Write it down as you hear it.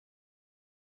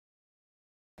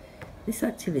This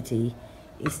activity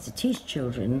is to teach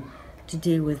children to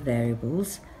deal with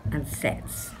variables and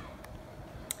sets.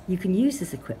 You can use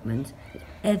this equipment at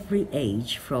every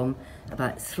age from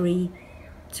about 3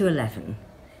 to 11.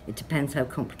 It depends how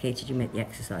complicated you make the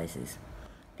exercises.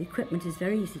 The equipment is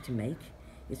very easy to make.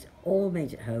 It's all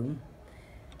made at home.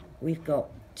 We've got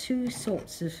two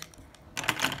sorts of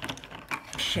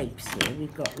shapes here.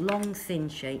 We've got long, thin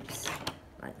shapes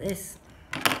like this,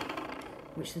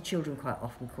 which the children quite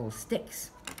often call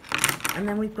sticks. And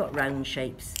then we've got round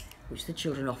shapes, which the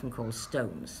children often call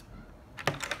stones.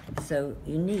 So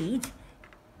you need,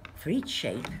 for each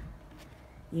shape,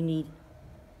 you need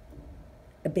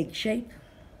a big shape,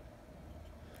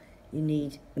 you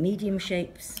need medium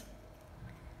shapes,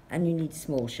 and you need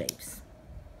small shapes.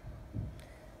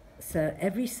 So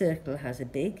every circle has a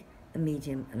big, a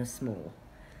medium, and a small.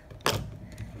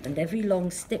 And every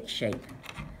long stick shape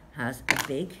has a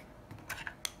big,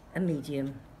 a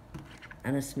medium,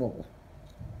 and a small.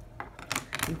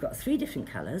 We've got 3 different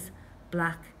colours,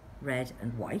 black, red,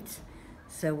 and white.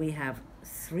 So we have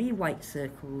 3 white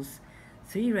circles,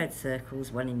 3 red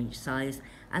circles, 1 in each size,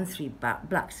 and 3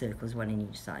 black circles, 1 in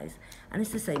each size. And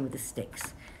it's the same with the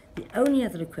sticks. The only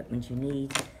other equipment you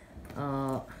need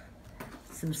are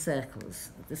some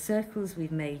circles. The circles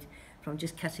we've made from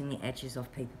just cutting the edges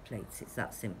off paper plates. It's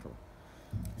that simple.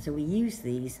 So we use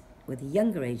these with a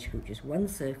younger age group, just 1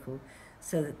 circle,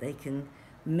 so that they can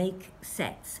make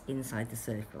sets inside the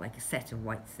circle, like a set of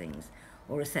white things,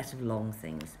 or a set of long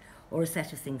things, or a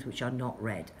set of things which are not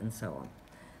red, and so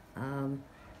on.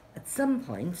 At some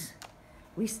point,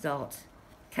 we start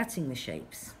cutting the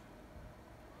shapes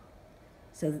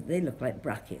so that they look like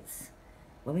brackets.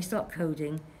 When we start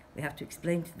coding, we have to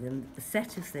explain to them that the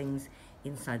set of things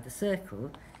inside the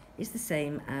circle is the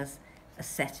same as a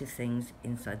set of things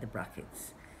inside the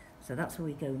brackets. So that's where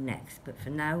we go next, but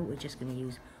for now we're just going to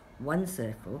use 1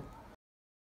 circle.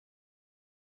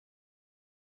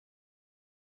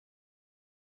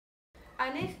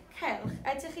 Yn eich cylch,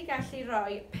 ydych chi gallu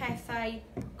rhoi pethau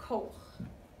coch.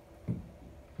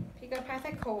 Pigo'r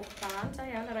pethau coch lan, da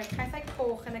iawn, a rhoi pethau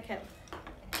coch yn y cylch.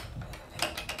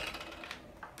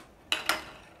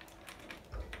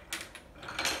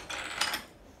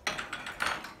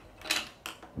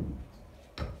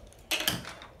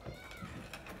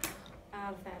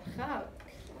 Ardderchog.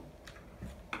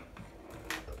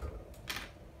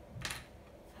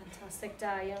 Ffantastig,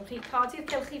 da iawn. Chi codi'r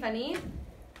cylch i fyny.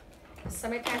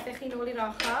 Symud pethau chi nôl i'r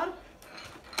ochr.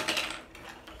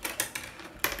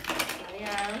 Da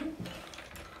iawn.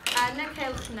 Yn y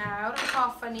cylch nawr,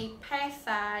 hoffwn ni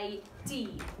pethau du.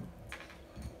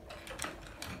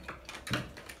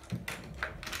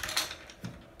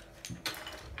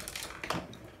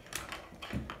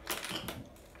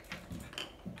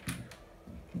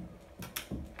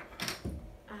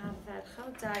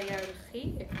 Ardderchog, da iawn chi.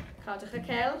 Codwch y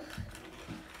cylch.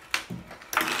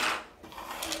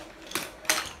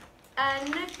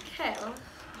 Yn y cylch,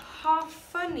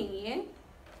 hoffwn ni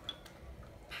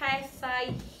pethau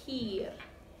hir.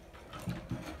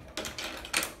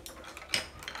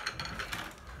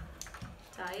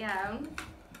 Da iawn.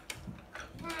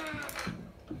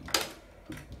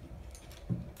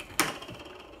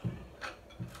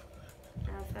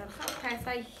 Ardderchog,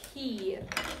 pethau hir.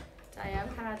 Da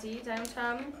iawn, Cadi, da iawn,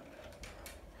 Tom.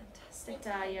 Ffantastig,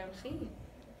 da iawn chi.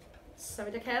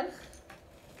 Symud y cylch.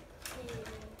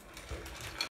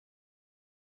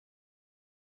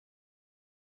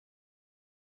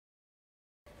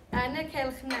 Yn y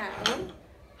cylch nawr,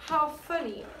 hoffwn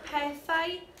ni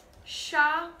pethau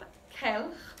siap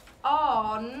cylch,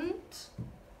 ond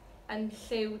yn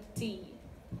lliw du.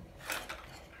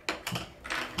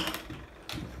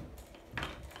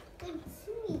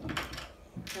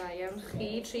 Da iawn chi,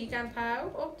 3 gan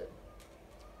pawb.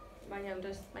 Mae'n iawn,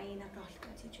 mae un ag oll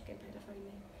gyda ti chicken pedo ffoi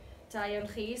ni. Da iawn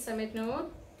chi, symud nhw.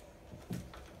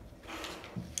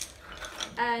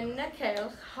 Yn y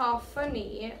cylch, hoffwn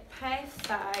ni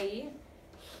pethau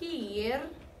hir,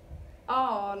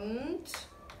 ond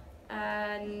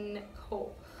yn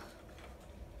coch.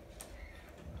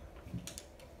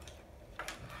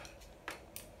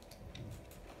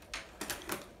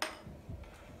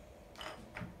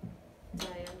 Da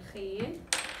iawn chi.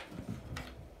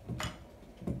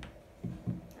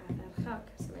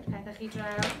 Ardderchog, symud pethau chi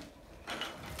draw.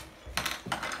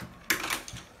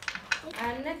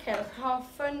 Yn y cylch,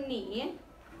 hoffwn ni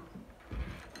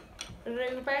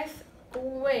rhywbeth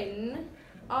gwyn,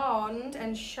 ond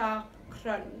yn siap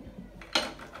crwn.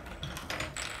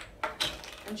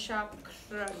 Yn siap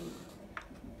crwn.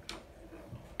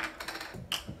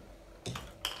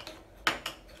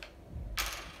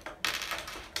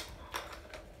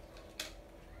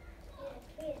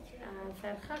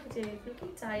 ferch ag deg,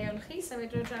 da iawn chi,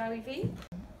 symud o draw I fi.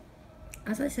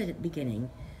 As I said at the beginning,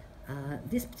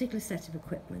 this particular set of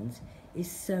equipment is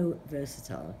so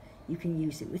versatile. You can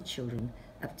use it with children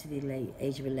up to the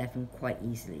age of 11 quite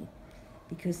easily,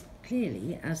 because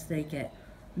clearly as they get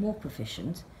more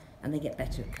proficient and they get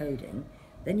better at coding,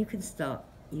 then you can start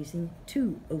using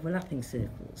 2 overlapping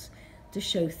circles to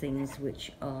show things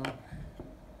which are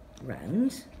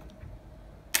round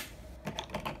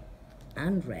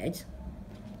and red,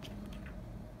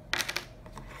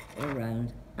 or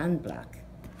round and black.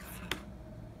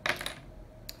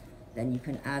 Then you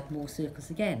can add more circles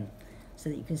again, so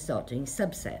that you can start doing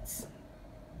subsets.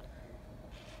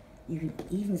 You can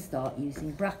even start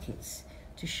using brackets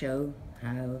to show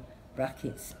how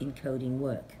brackets in coding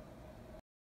work.